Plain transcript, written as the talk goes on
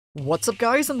What's up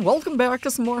guys, and welcome back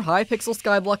to some more Hypixel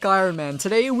Skyblock IRONMAN.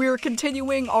 Today we're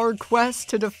continuing our quest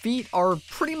to defeat our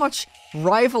pretty much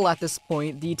rival at this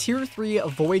point, the Tier 3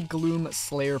 Void Gloom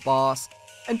Slayer boss.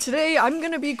 And today I'm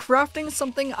gonna be crafting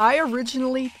something I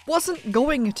originally wasn't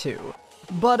going to.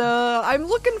 But I'm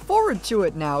looking forward to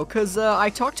it now, because I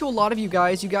talked to a lot of you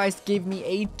guys gave me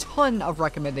a ton of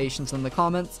recommendations in the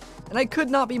comments, and I could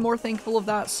not be more thankful of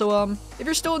that. So if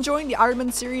you're still enjoying the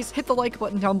Ironman series, hit the like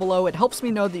button down below. It helps me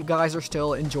know that you guys are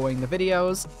still enjoying the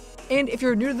videos. And if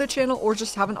you're new to the channel or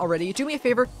just haven't already, do me a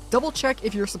favor, double check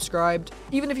if you're subscribed.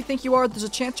 Even if you think you are, there's a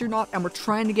chance you're not, and we're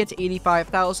trying to get to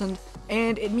 85,000.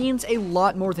 And it means a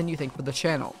lot more than you think for the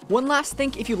channel. One last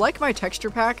thing, if you like my texture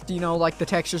pack, you know, like the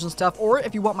textures and stuff, or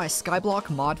if you want my Skyblock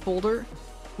mod folder,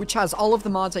 which has all of the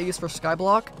mods I use for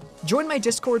Skyblock, join my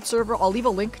Discord server. I'll leave a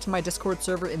link to my Discord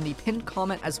server in the pinned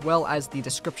comment as well as the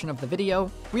description of the video.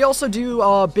 We also do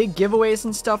big giveaways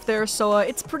and stuff there, so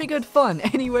it's pretty good fun.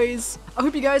 Anyways, I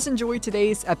hope you guys enjoyed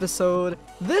today's episode.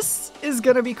 This is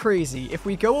gonna be crazy. If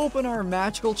we go open our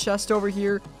magical chest over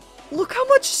here, look how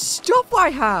much stuff I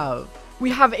have! We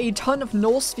have a ton of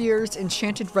null spheres,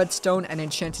 enchanted redstone, and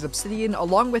enchanted obsidian,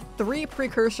 along with 3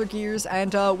 precursor gears,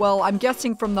 and well, I'm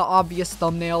guessing from the obvious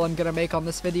thumbnail I'm gonna make on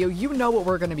this video, you know what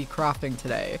we're gonna be crafting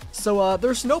today. So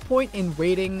there's no point in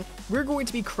waiting. We're going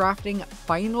to be crafting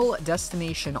Final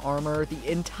Destination armor,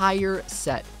 the entire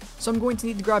set. So I'm going to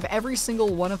need to grab every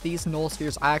single one of these null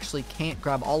spheres. I actually can't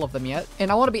grab all of them yet.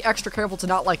 And I want to be extra careful to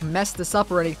not like mess this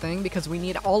up or anything, because we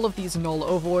need all of these null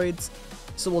ovoids.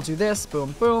 So we'll do this,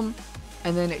 boom, boom.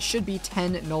 And then it should be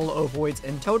 10 null ovoids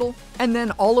in total. And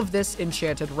then all of this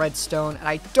enchanted redstone. And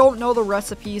I don't know the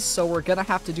recipes, so we're gonna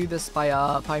have to do this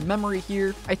by memory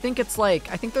here. I think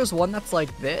there's one that's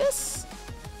like this.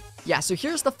 Yeah, so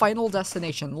here's the Final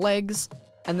Destination legs.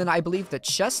 And then I believe the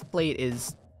chest plate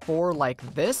is for like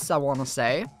this, I want to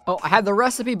say. Oh, I had the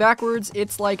recipe backwards.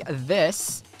 It's like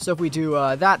this. So if we do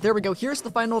that, there we go. Here's the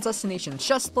Final Destination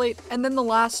chest plate. And then the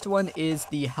last one is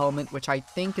the helmet, which I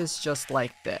think is just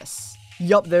like this.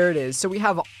 Yup, there it is. So we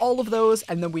have all of those,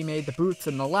 and then we made the boots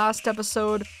in the last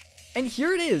episode. And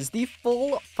here it is, the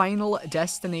full Final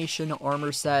Destination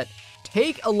armor set.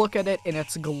 Take a look at it in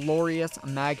its glorious,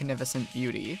 magnificent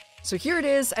beauty. So here it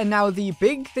is, and now the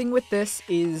big thing with this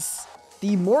is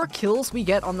the more kills we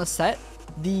get on the set,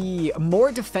 the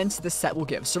more defense this set will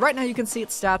give. So right now you can see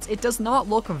its stats. It does not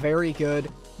look very good,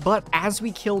 but as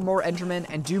we kill more Endermen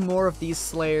and do more of these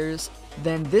Slayers,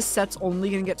 then this set's only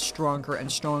going to get stronger and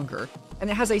stronger. And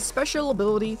it has a special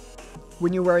ability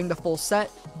when you're wearing the full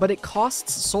set, but it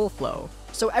costs soul flow.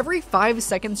 So every 5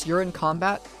 seconds you're in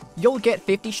combat, you'll get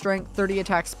 50 strength, 30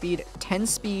 attack speed, 10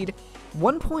 speed,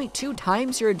 1.2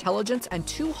 times your intelligence, and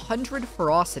 200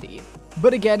 ferocity.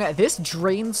 But again, this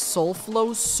drains soul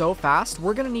flow so fast,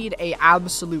 we're gonna need a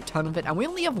absolute ton of it, and we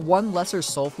only have one lesser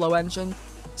soul flow engine,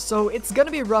 so it's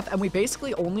gonna be rough, and we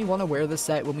basically only want to wear this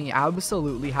set when we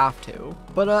absolutely have to.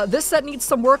 But this set needs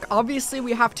some work. Obviously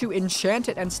we have to enchant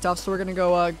it and stuff, so we're gonna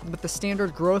go with the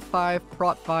standard growth 5,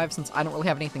 prot 5, since I don't really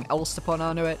have anything else to put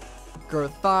onto it.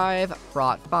 Growth 5,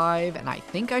 prot 5, and I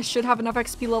think I should have enough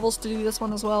XP levels to do this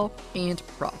one as well, and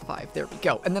prot 5, there we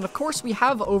go. And then of course we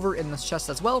have over in this chest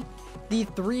as well, the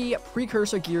 3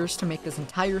 precursor gears to make this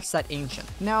entire set ancient.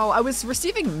 Now, I was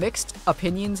receiving mixed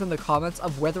opinions in the comments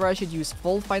of whether I should use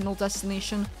full Final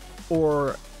Destination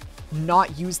or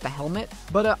not use the helmet,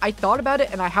 but I thought about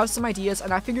it and I have some ideas,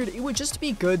 and I figured it would just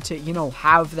be good to, you know,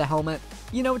 have the helmet,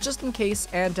 you know, just in case,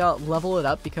 and level it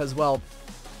up, because, well,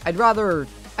 I'd rather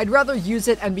use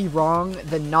it and be wrong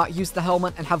than not use the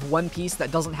helmet and have one piece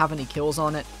that doesn't have any kills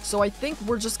on it. So I think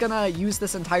we're just gonna use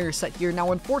this entire set here.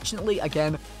 Now, unfortunately,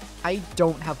 again, I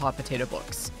don't have hot potato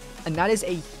books, and that is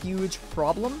a huge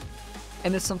problem,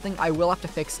 and it's something I will have to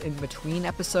fix in between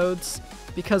episodes,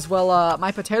 because, well,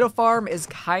 my potato farm is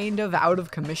kind of out of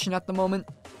commission at the moment.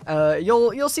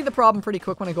 You'll see the problem pretty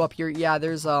quick when I go up here. Yeah,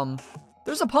 there's a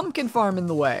pumpkin farm in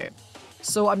the way.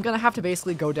 So I'm gonna have to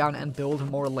basically go down and build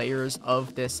more layers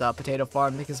of this potato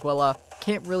farm, because, well,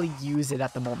 can't really use it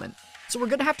at the moment. So we're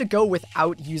gonna have to go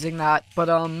without using that, but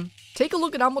take a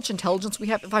look at how much intelligence we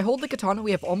have. If I hold the katana,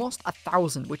 we have almost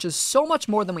 1,000, which is so much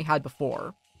more than we had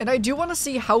before. And I do want to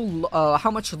see how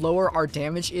much lower our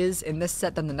damage is in this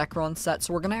set than the Necron set,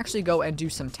 so we're gonna actually go and do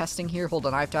some testing here. Hold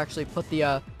on, I have to actually put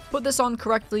this on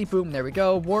correctly. Boom, there we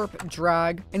go. Warp,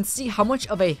 drag, and see how much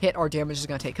of a hit our damage is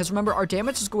gonna take. Because remember, our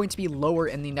damage is going to be lower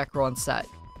in the Necron set.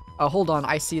 Hold on,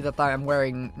 I see that I'm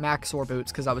wearing max ore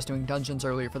boots because I was doing dungeons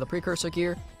earlier for the precursor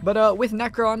gear. But with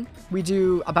Necron, we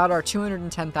do about our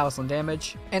 210,000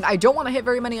 damage. And I don't want to hit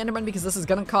very many Endermen because this is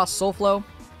going to cost soul flow.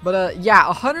 But yeah,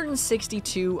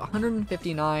 162,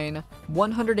 159,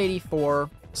 184,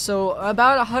 so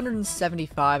about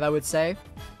 175, I would say.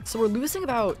 So we're losing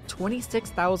about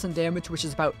 26,000 damage, which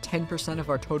is about 10% of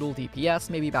our total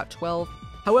DPS, maybe about 12.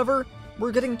 However,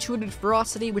 we're getting 200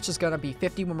 ferocity, which is gonna be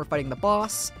 50 when we're fighting the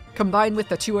boss, combined with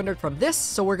the 200 from this,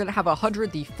 so we're gonna have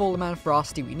 100, the full amount of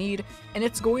ferocity we need, and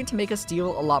it's going to make us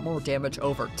deal a lot more damage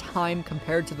over time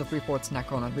compared to the 3/4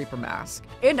 Necron and Reaper Mask.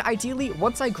 And ideally,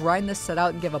 once I grind this set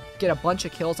out and get a bunch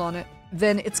of kills on it,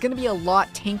 then it's going to be a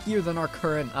lot tankier than our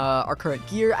current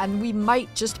gear, and we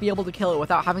might just be able to kill it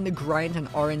without having to grind an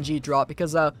RNG drop,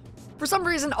 because for some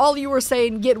reason all you were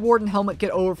saying, get Warden Helmet,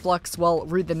 get Overflux. Well,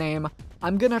 read the name.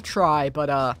 I'm gonna try,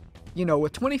 but you know,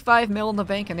 with 25 mil in the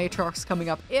bank and Aatrox coming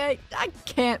up, I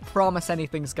can't promise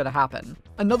anything's gonna happen.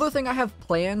 Another thing I have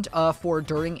planned for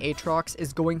during Aatrox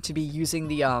is going to be using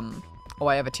the oh,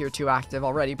 I have a tier 2 active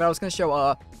already, but I was going to show,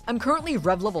 I'm currently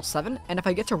Rev level 7, and if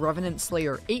I get to Revenant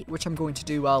Slayer 8, which I'm going to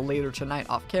do later tonight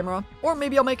off camera, or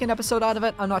maybe I'll make an episode out of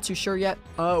it, I'm not too sure yet,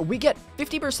 we get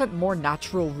 50% more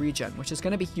natural regen, which is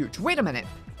going to be huge. Wait a minute.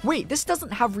 Wait, this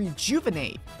doesn't have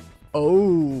Rejuvenate.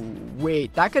 Oh,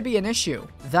 wait, that could be an issue.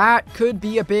 That could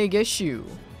be a big issue.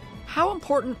 How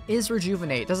important is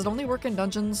Rejuvenate? Does it only work in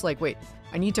dungeons? Like, wait,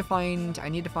 I need to find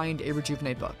a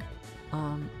Rejuvenate book.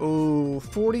 Oh,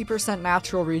 40%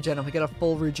 natural regen if we get a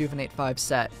full Rejuvenate 5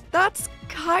 set. That's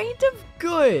kind of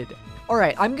good.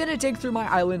 Alright, I'm gonna dig through my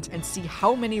island and see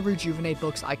how many Rejuvenate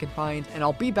books I can find, and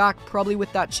I'll be back probably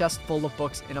with that chest full of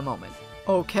books in a moment.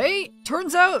 Okay,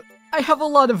 turns out I have a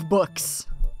lot of books.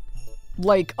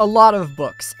 Like, a lot of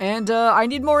books, and I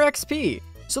need more XP.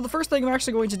 So the first thing I'm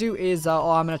actually going to do is,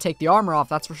 I'm gonna take the armor off,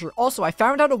 that's for sure. Also, I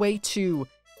found out a way to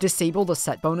disable the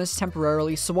set bonus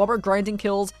temporarily, so while we're grinding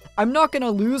kills, I'm not gonna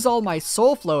lose all my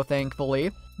soul flow, thankfully.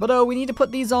 But we need to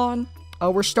put these on.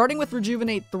 We're starting with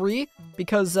Rejuvenate 3,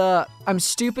 because I'm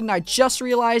stupid and I just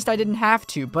realized I didn't have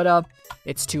to, but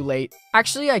it's too late.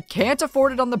 Actually, I can't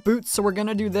afford it on the boots, so we're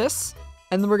gonna do this,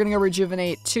 and then we're gonna go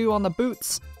Rejuvenate 2 on the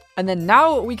boots, and then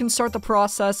now we can start the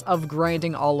process of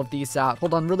grinding all of these out.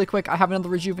 Hold on really quick, I have another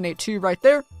Rejuvenate 2 right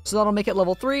there, so that'll make it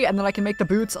level 3, and then I can make the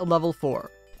boots a level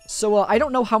 4. So, I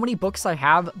don't know how many books I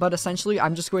have, but essentially,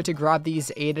 I'm just going to grab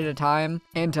these 8 at a time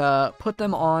and, put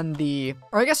them on the...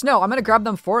 Or I guess, no, I'm going to grab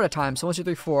them 4 at a time. So, 1, 2,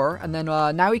 3, 4. And then,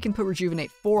 now we can put Rejuvenate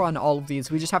 4 on all of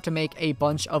these. We just have to make a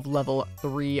bunch of level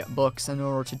 3 books in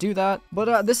order to do that.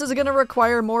 But, this is going to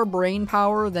require more brain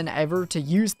power than ever to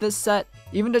use this set.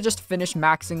 Even to just finish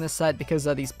maxing this set, because,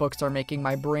 these books are making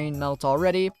my brain melt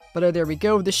already. But, there we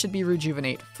go. This should be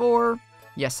Rejuvenate 4.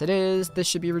 Yes, it is. This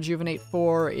should be Rejuvenate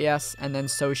 4, yes, and then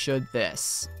so should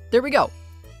this. There we go.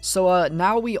 So,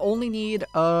 now we only need,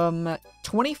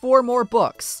 24 more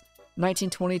books. 19,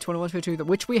 20, 21, 22,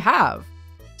 which we have.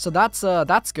 So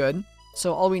that's good.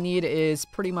 So all we need is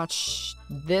pretty much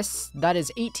this. That is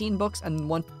 18 books and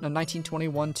 19, 20,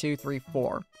 1, 2, 3,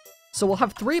 4. So we'll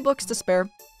have 3 books to spare.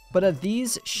 But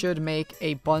these should make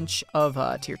a bunch of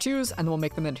tier 2s, and then we'll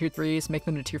make them into tier 3s, make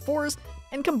them into tier 4s,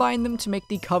 and combine them to make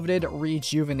the coveted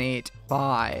Rejuvenate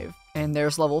 5. And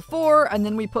there's level 4, and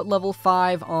then we put level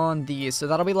 5 on these. So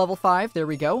that'll be level 5, there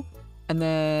we go. And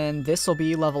then this will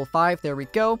be level 5, there we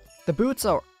go. The boots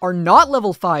are not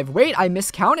level 5. Wait, I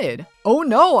miscounted. Oh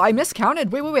no, I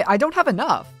miscounted. Wait, I don't have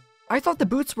enough. I thought the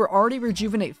boots were already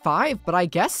Rejuvenate 5, but I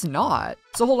guess not.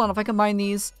 So hold on, if I combine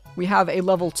these, we have a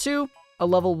level 2, a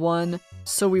level 1,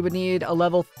 so we would need a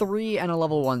level 3 and a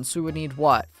level 1, so we would need,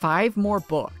 what, 5 more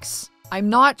books? I'm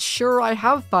not sure I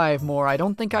have 5 more, I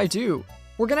don't think I do.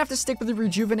 We're gonna have to stick with the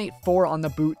Rejuvenate 4 on the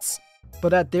boots,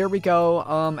 but there we go,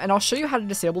 and I'll show you how to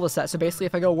disable the set. So basically,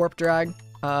 if I go Warp Drag,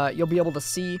 you'll be able to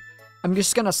see. I'm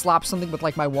just gonna slap something with,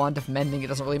 like, my Wand of Mending, it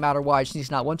doesn't really matter why, I just need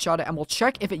to not one-shot it, and we'll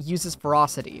check if it uses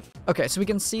Ferocity. Okay, so we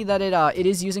can see that it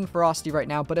is using Ferocity right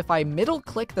now, but if I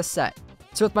middle-click the set,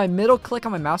 so with my middle click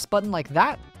on my mouse button like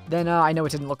that, then I know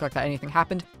it didn't look like that anything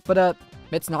happened, but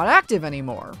it's not active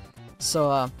anymore.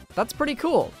 So that's pretty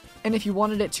cool. And if you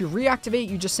wanted it to reactivate,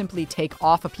 you just simply take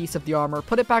off a piece of the armor,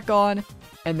 put it back on,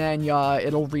 and then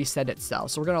it'll reset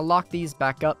itself. So we're gonna lock these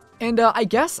back up. And I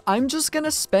guess I'm just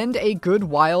gonna spend a good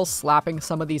while slapping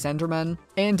some of these Endermen.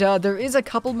 And there is a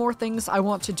couple more things I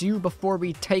want to do before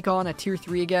we take on a tier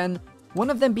 3 again. One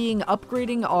of them being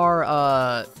upgrading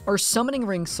our summoning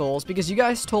ring souls, because you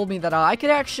guys told me that I could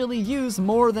actually use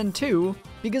more than 2,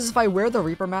 because if I wear the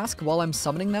Reaper Mask while I'm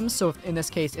summoning them, so if, in this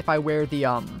case, if I wear the,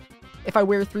 if I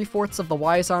wear 3/4 of the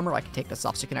Wise Armor, I can take this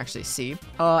off so you can actually see,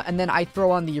 and then I throw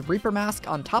on the Reaper Mask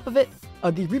on top of it,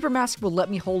 the Reaper Mask will let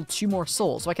me hold 2 more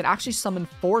souls, so I can actually summon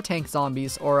 4 tank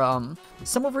zombies, or,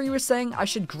 some of you were saying I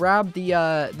should grab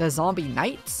the zombie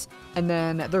knights. And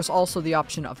then there's also the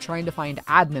option of trying to find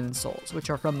admin souls, which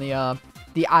are from the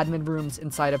admin rooms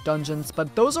inside of dungeons.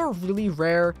 But those are really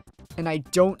rare, and I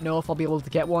don't know if I'll be able to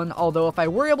get one. Although if I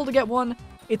were able to get one,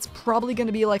 it's probably going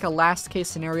to be like a last case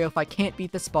scenario. If I can't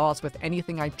beat this boss with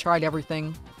anything, I've tried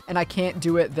everything, and I can't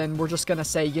do it, then we're just going to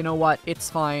say, you know what, it's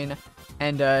fine,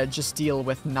 and just deal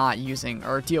with not using,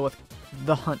 or deal with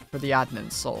the hunt for the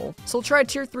admin soul. So we'll try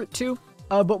tier 2.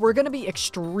 But we're going to be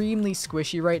extremely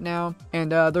squishy right now,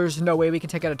 and there's no way we can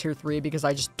take out a tier 3 because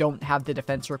I just don't have the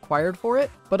defense required for it.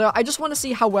 But I just want to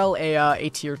see how well a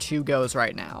tier 2 goes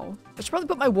right now. I should probably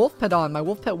put my wolf pet on. My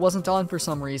wolf pet wasn't on for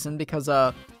some reason because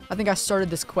I think I started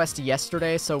this quest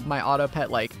yesterday, so my auto pet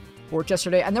like worked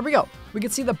yesterday, and there we go. We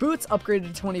can see the boots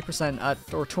upgraded to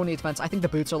 20% or 20 defense. I think the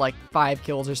boots are like 5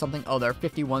 kills or something. Oh, they're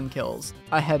 51 kills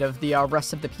ahead of the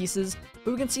rest of the pieces.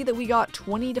 But we can see that we got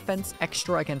 20 defense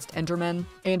extra against Endermen,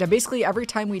 and basically every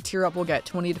time we tier up, we'll get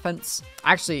 20 defense.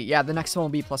 Actually, yeah, the next one will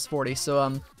be plus 40.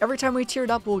 So every time we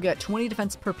tiered up, we'll get 20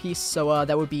 defense per piece. So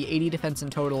that would be 80 defense in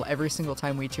total every single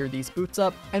time we tier these boots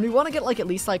up. And we want to get like at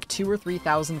least like 2,000 or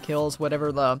 3,000 kills,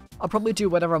 whatever I'll probably do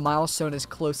whatever milestone is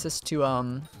closest to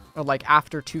or like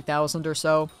after 2,000 or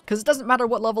so, because it doesn't matter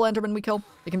what level Enderman we kill.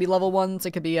 It can be level 1s,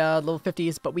 it could be level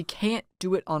 50s, but we can't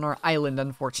do it on our island,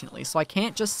 unfortunately. So I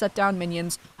can't just set down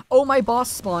minions. Oh, my boss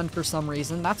spawned for some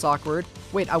reason. That's awkward.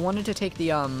 Wait, I wanted to take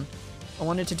the, I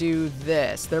wanted to do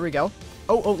this. There we go.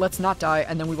 Oh, let's not die.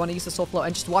 And then we want to use the soul flow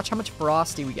and just watch how much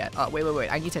frosty we get. Wait.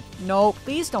 I need to, no,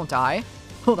 please don't die.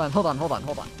 Hold on.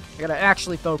 I gotta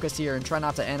actually focus here and try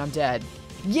not to, and I'm dead.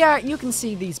 Yeah, you can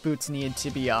see these boots need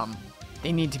to be,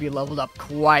 they need to be leveled up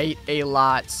quite a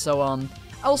lot. So, I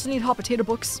also need hot potato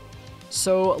books.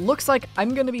 So, looks like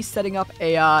I'm going to be setting up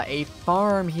a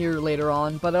farm here later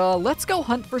on. But, let's go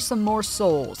hunt for some more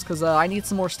souls, because, I need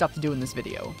some more stuff to do in this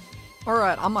video.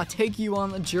 Alright, I'm gonna take you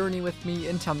on the journey with me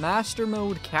into Master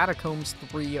Mode Catacombs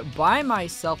 3 by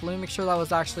myself. Let me make sure that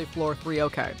was actually floor 3,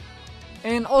 okay.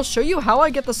 And I'll show you how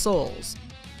I get the souls.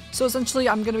 So, essentially,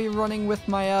 I'm going to be running with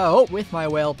my, with my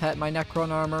whale pet, my Necron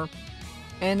armor.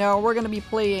 And we're going to be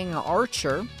playing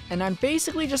Archer, and I'm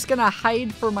basically just going to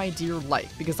hide for my dear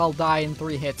life, because I'll die in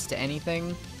 3 hits to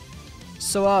anything.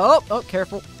 So,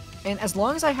 careful. And as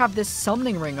long as I have this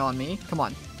summoning ring on me, come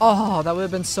on. Oh, that would have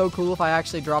been so cool if I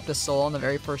actually dropped a soul on the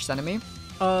very first enemy.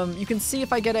 You can see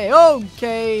if I get a,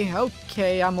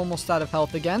 okay, I'm almost out of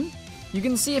health again. You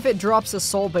can see if it drops a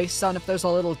soul based on if there's a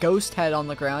little ghost head on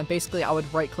the ground. Basically, I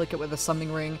would right-click it with a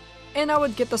summoning ring, and I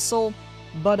would get the soul.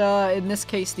 But, in this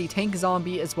case, the tank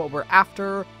zombie is what we're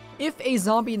after. If a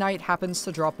zombie knight happens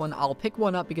to drop one, I'll pick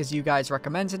one up because you guys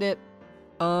recommended it.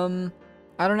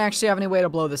 I don't actually have any way to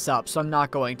blow this up, so I'm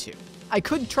not going to. I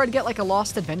could try to get, like, a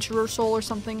lost adventurer soul or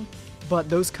something, but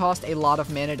those cost a lot of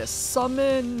mana to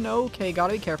summon. Okay,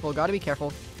 gotta be careful.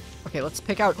 Okay, let's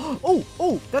pick out...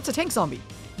 Oh, that's a tank zombie.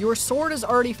 Your sword is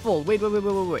already full. Wait.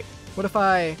 What if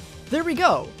I... There we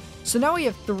go. So now we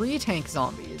have 3 tank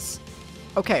zombies.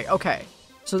 Okay.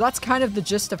 So that's kind of the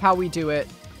gist of how we do it.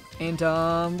 And,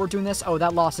 we're doing this. Oh,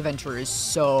 that lost adventurer is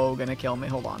so gonna kill me.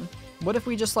 Hold on. What if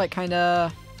we just, like,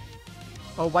 kinda...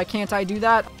 Oh, why can't I do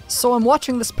that? So I'm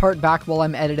watching this part back while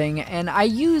I'm editing, and I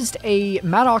used a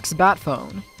Maddox bat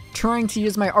phone, trying to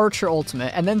use my Archer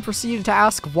ultimate, and then proceeded to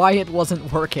ask why it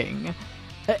wasn't working.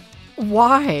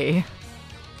 Why?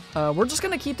 We're just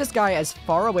gonna keep this guy as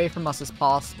far away from us as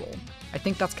possible. I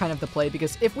think that's kind of the play,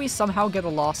 because if we somehow get a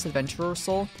lost adventurer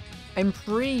soul, I'm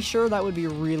pretty sure that would be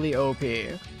really OP.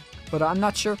 But I'm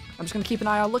not sure. I'm just gonna keep an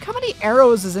eye out. Look how many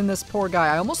arrows is in this poor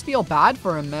guy. I almost feel bad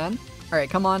for him, man. Alright,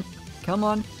 come on.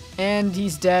 And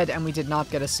he's dead, and we did not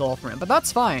get a soul from him. But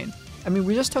that's fine. I mean,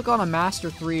 we just took on a Master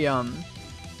 3,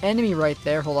 enemy right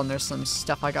there. Hold on, there's some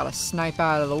stuff I gotta snipe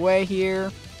out of the way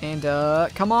here. And,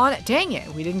 come on. Dang it.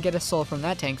 We didn't get a soul from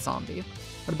that tank zombie.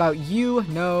 What about you?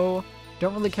 No.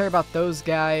 Don't really care about those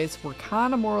guys. We're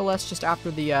kind of more or less just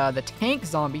after the tank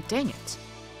zombie. Dang it.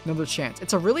 Another chance.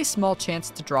 It's a really small chance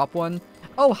to drop one.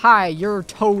 Oh, hi. You're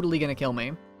totally gonna kill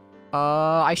me.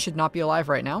 I should not be alive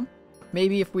right now.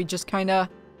 Maybe if we just kind of...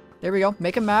 There we go.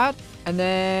 Make him mad. And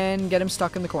then get him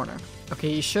stuck in the corner. Okay,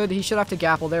 he should have to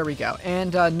gapple. There we go.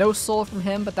 And no soul from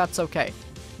him, but that's okay.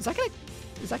 Is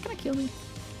that gonna kill me?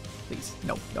 Please.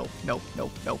 No.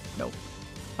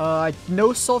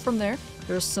 No soul from there.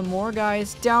 There's some more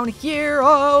guys down here.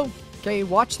 Oh! Okay,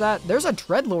 watch that. There's a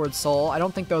Dreadlord soul. I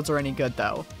don't think those are any good,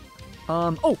 though.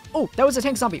 Oh! That was a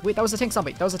tank zombie. Wait, that was a tank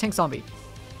zombie.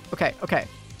 Okay.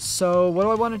 So, what do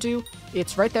I want to do?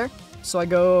 It's right there. So I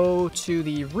go to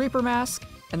the Reaper Mask,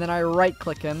 and then I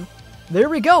right-click him. There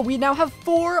we go! We now have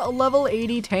 4 level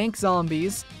 80 tank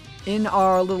zombies in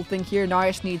our little thing here. Now I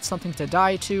just need something to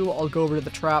die to. I'll go over to the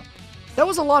trap. That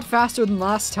was a lot faster than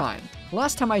last time.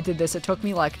 Last time I did this, it took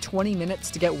me like 20 minutes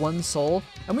to get 1 soul,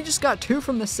 and we just got 2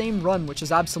 from the same run, which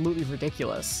is absolutely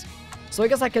ridiculous. So I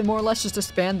guess I can more or less just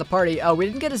disband the party. We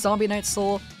didn't get a Zombie Knight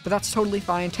soul, but that's totally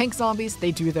fine. Tank zombies,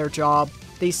 they do their job.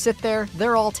 They sit there,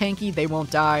 they're all tanky, they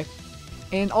won't die.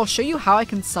 And I'll show you how I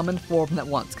can summon 4 of them at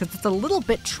once, because it's a little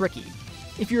bit tricky.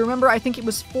 If you remember, I think it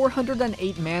was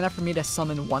 408 mana for me to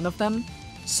summon 1 of them.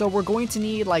 So we're going to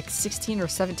need like 16 or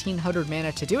 1700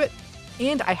 mana to do it.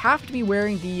 And I have to be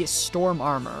wearing the Storm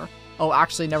Armor. Oh,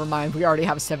 actually, never mind. We already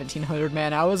have 1700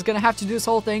 mana. I was going to have to do this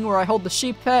whole thing where I hold the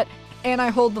Sheep Pet, and I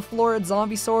hold the Florid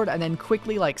Zombie Sword, and then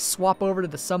quickly like swap over to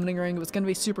the Summoning Ring. It was going to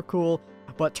be super cool,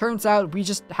 but turns out we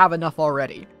just have enough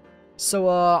already. So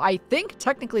I think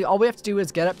technically all we have to do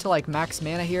is get up to like max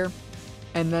mana here,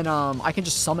 and then I can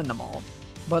just summon them all.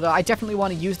 But I definitely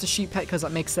want to use the Sheep Pet because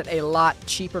it makes it a lot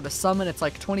cheaper to summon. It's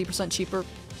like 20% cheaper.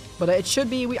 But it should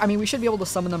be, I mean, we should be able to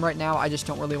summon them right now. I just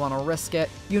don't really want to risk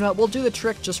it. You know, we'll do the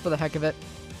trick just for the heck of it.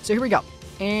 So here we go.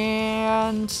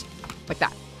 And like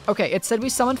that. Okay, it said we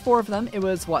summoned 4 of them. It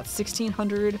was, what,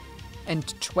 1612,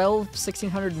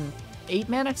 1608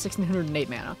 mana? 1608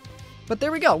 mana. But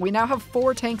there we go. We now have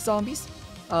 4 tank zombies.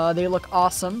 They look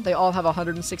awesome. They all have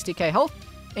 160k health.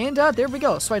 And there we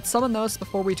go. So I'd summon those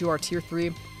before we do our tier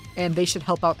 3. And they should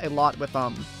help out a lot with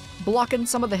blocking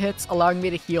some of the hits, allowing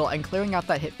me to heal, and clearing out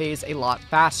that hit phase a lot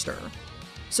faster.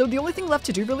 So the only thing left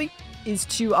to do, really, is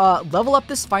to level up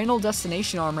this Final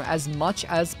Destination armor as much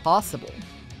as possible.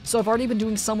 So I've already been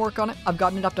doing some work on it. I've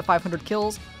gotten it up to 500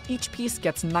 kills. Each piece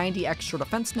gets 90 extra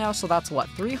defense now, so that's what,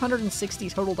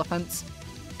 360 total defense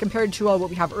compared to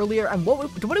what we have earlier. And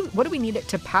what do we need it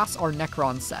to pass our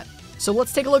Necron set? So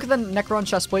let's take a look at the Necron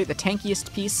chestplate, the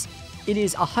tankiest piece. It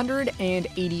is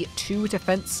 182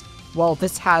 defense, while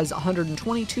this has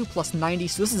 122 plus 90,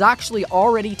 so this is actually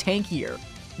already tankier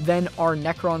than our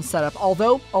Necron setup,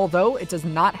 although it does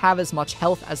not have as much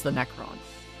health as the Necron.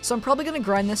 So I'm probably going to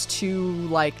grind this to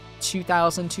like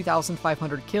 2,000,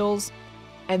 2,500 kills,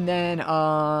 and then,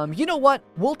 you know what?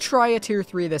 We'll try a tier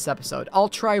 3 this episode. I'll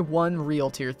try 1 real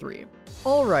tier 3.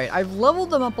 Alright, I've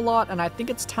leveled them up a lot, and I think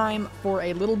it's time for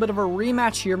a little bit of a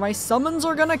rematch here. My summons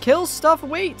are gonna kill stuff.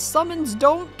 Wait, summons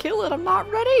don't kill it. I'm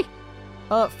not ready.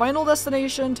 Final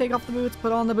Destination, take off the boots,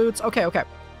 put on the boots. Okay,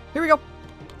 here we go.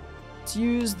 Let's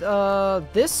use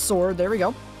this sword, there we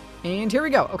go. And here we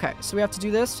go. Okay, so we have to do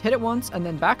this, hit it once, and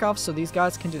then back off so these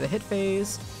guys can do the hit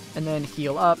phase, and then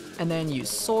heal up, and then use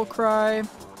Soul Cry.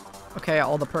 Okay,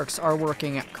 all the perks are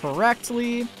working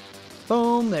correctly.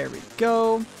 Boom, there we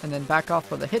go. And then back off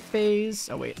for the hit phase.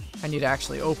 Oh wait, I need to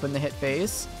actually open the hit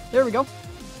phase. There we go.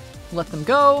 Let them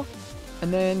go,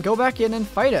 and then go back in and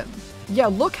fight him. Yeah,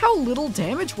 look how little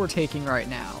damage we're taking right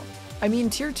now. I mean,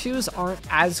 tier 2s aren't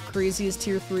as crazy as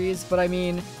tier 3s, but I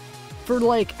mean, for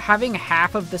like having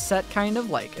half of the set, kind of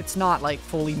like, it's not like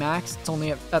fully maxed. It's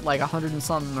only at like 100 and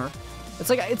something, or it's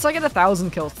like at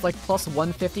 1,000 kills. It's like plus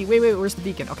 150. Wait, where's the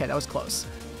beacon? Okay, that was close.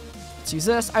 Let's use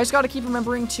this. I just gotta keep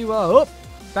remembering to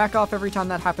back off every time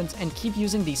that happens, and keep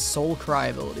using the Soul Cry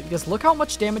ability, because look how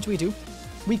much damage we do.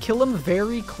 We kill him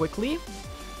very quickly,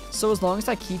 so as long as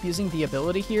I keep using the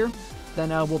ability here, then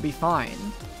we'll be fine.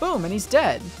 Boom, and he's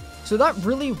dead. So that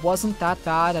really wasn't that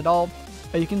bad at all.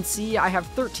 You can see I have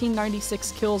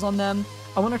 1396 kills on them.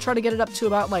 I want to try to get it up to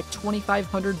about like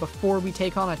 2,500 before we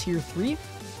take on a tier 3.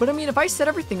 But I mean, if I set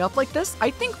everything up like this,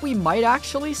 I think we might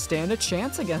actually stand a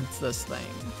chance against this thing.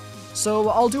 So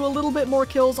I'll do a little bit more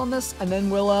kills on this, and then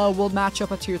we'll match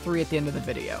up a tier 3 at the end of the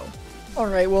video.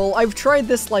 Alright, well, I've tried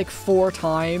this like 4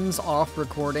 times off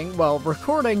recording. Well,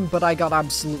 recording, but I got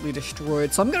absolutely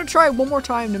destroyed. So I'm gonna try it one more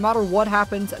time, no matter what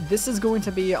happens. This is going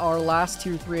to be our last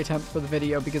tier 3 attempt for the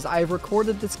video, because I've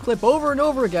recorded this clip over and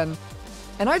over again,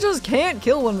 and I just can't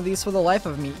kill one of these for the life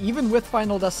of me, even with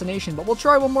Final Destination. But we'll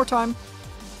try one more time.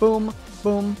 Boom,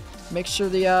 boom. Make sure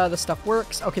the stuff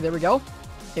works. Okay, there we go.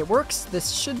 It works.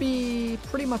 This should be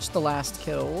pretty much the last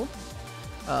kill.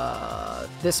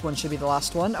 This one should be the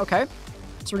last one. Okay.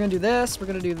 So we're gonna do this, we're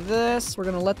gonna do this, we're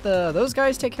gonna let those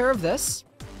guys take care of this.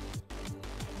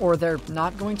 Or they're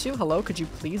not going to. Hello, could you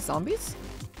please, zombies?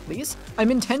 Please? I'm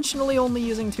intentionally only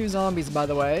using 2 zombies, by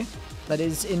the way. That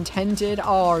is intended.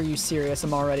 Oh, are you serious?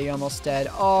 I'm already almost dead.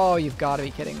 Oh, you've got to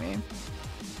be kidding me.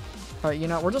 Alright, you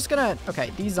know, we're just gonna... Okay,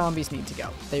 these zombies need to go.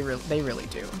 They really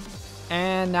do.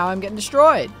 And now I'm getting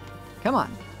destroyed. Come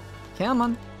on. Come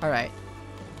on. Alright.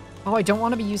 Oh, I don't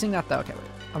want to be using that, though. Okay, wait.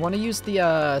 I want to use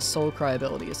the Soul Cry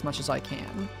ability as much as I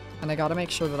can. And I gotta make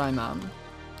sure that I'm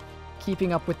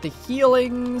keeping up with the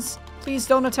healings. Please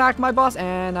don't attack my boss.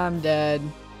 And I'm dead.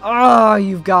 Oh,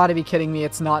 you've got to be kidding me.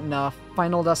 It's not enough.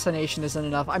 Final Destination isn't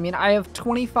enough. I mean, I have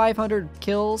 2,500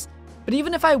 kills, But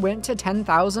even if I went to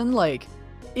 10,000, like,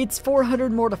 it's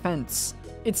 400 more defense.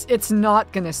 It's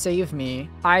not gonna save me.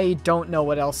 I don't know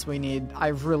what else we need. I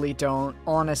really don't.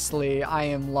 Honestly, I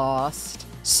am lost.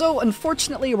 So,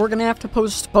 unfortunately, we're gonna have to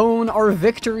postpone our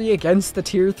victory against the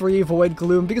Tier 3 Void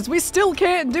Gloom, because we still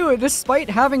can't do it, despite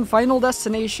having Final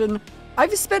Destination.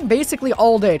 I've spent basically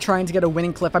all day trying to get a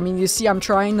winning clip. I mean, you see I'm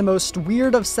trying the most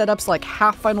weird of setups, like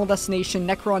half Final Destination,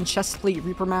 Necron, Chestplate,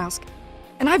 Reaper Mask,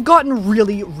 and I've gotten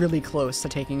really, really close to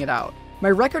taking it out. My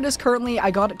record is currently, I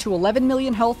got it to 11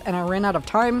 million health and I ran out of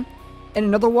time. And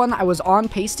another one, I was on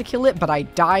pace to kill it, but I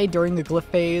died during the glyph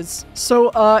phase. So,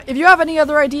 if you have any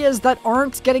other ideas that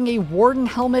aren't getting a Warden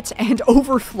helmet and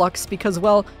Overflux, because,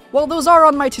 well, those are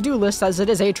on my to-do list as it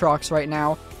is Aatrox right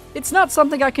now, it's not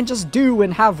something I can just do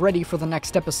and have ready for the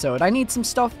next episode. I need some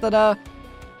stuff that,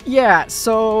 yeah,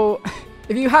 so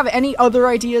if you have any other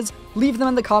ideas, leave them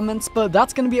in the comments, but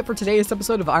that's going to be it for today's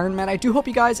episode of Iron Man. I do hope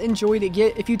you guys enjoyed it.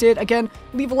 If you did, again,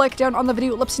 leave a like down on the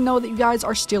video. It lets me know that you guys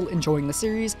are still enjoying the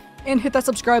series, and hit that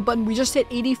subscribe button. We just hit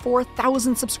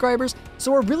 84,000 subscribers,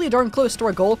 so we're really darn close to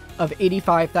our goal of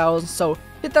 85,000, so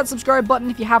hit that subscribe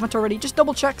button if you haven't already. Just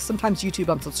double check. Sometimes YouTube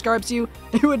unsubscribes you.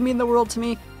 It would mean the world to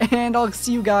me, and I'll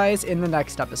see you guys in the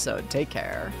next episode. Take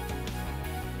care.